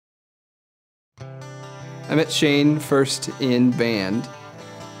I met Shane first in band,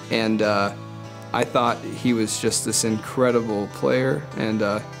 and I thought he was just this incredible player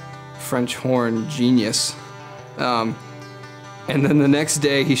and French horn genius. And then the next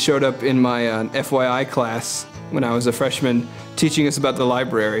day he showed up in my FYI class when I was a freshman teaching us about the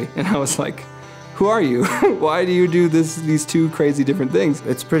library, and I was like, who are you? Why do you do these two crazy different things?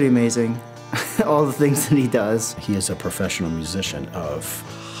 It's pretty amazing, all the things that he does. He is a professional musician of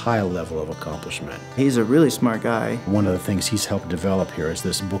high level of accomplishment. He's a really smart guy. One of the things he's helped develop here is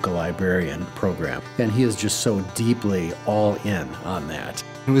this Book a Librarian program, and he is just so deeply all in on that.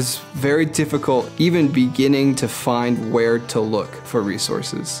 It was very difficult even beginning to find where to look for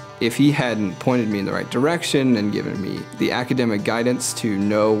resources. If he hadn't pointed me in the right direction and given me the academic guidance to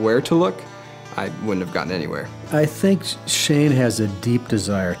know where to look, I wouldn't have gotten anywhere. I think Shane has a deep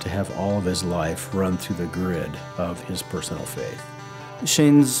desire to have all of his life run through the grid of his personal faith.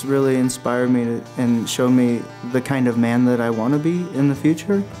 Shane's really inspired me and shown me the kind of man that I want to be in the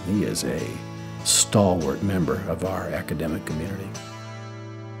future. He is a stalwart member of our academic community.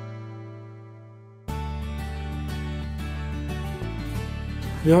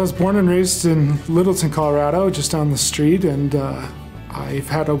 Yeah, I was born and raised in Littleton, Colorado, just down the street, and I've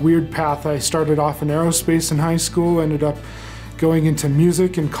had a weird path. I started off in aerospace in high school, ended up going into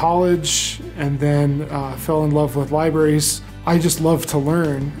music in college, and then fell in love with libraries. I just love to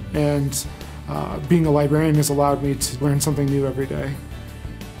learn, and being a librarian has allowed me to learn something new every day.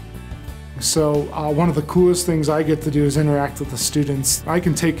 So one of the coolest things I get to do is interact with the students. I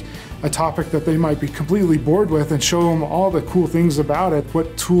can take a topic that they might be completely bored with and show them all the cool things about it,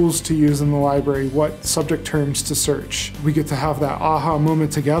 what tools to use in the library, what subject terms to search. We get to have that aha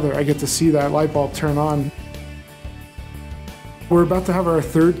moment together. I get to see that light bulb turn on. We're about to have our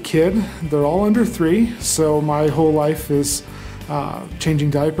third kid. They're all under 3, so my whole life is changing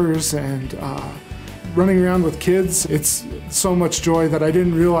diapers and running around with kids. It's so much joy that I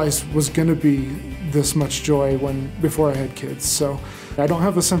didn't realize was going to be this much joy before I had kids. So I don't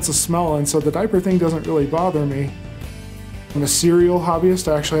have a sense of smell, and so the diaper thing doesn't really bother me. I'm a serial hobbyist.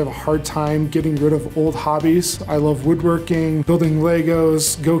 I actually have a hard time getting rid of old hobbies. I love woodworking, building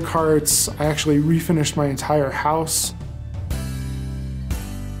Legos, go-karts. I actually refinished my entire house.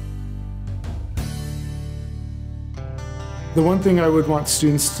 The one thing I would want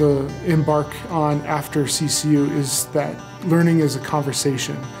students to embark on after CCU is that learning is a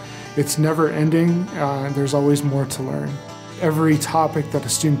conversation. It's never ending, and there's always more to learn. Every topic that a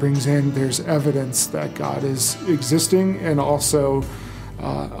student brings in, there's evidence that God is existing and also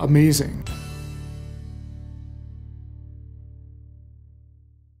amazing.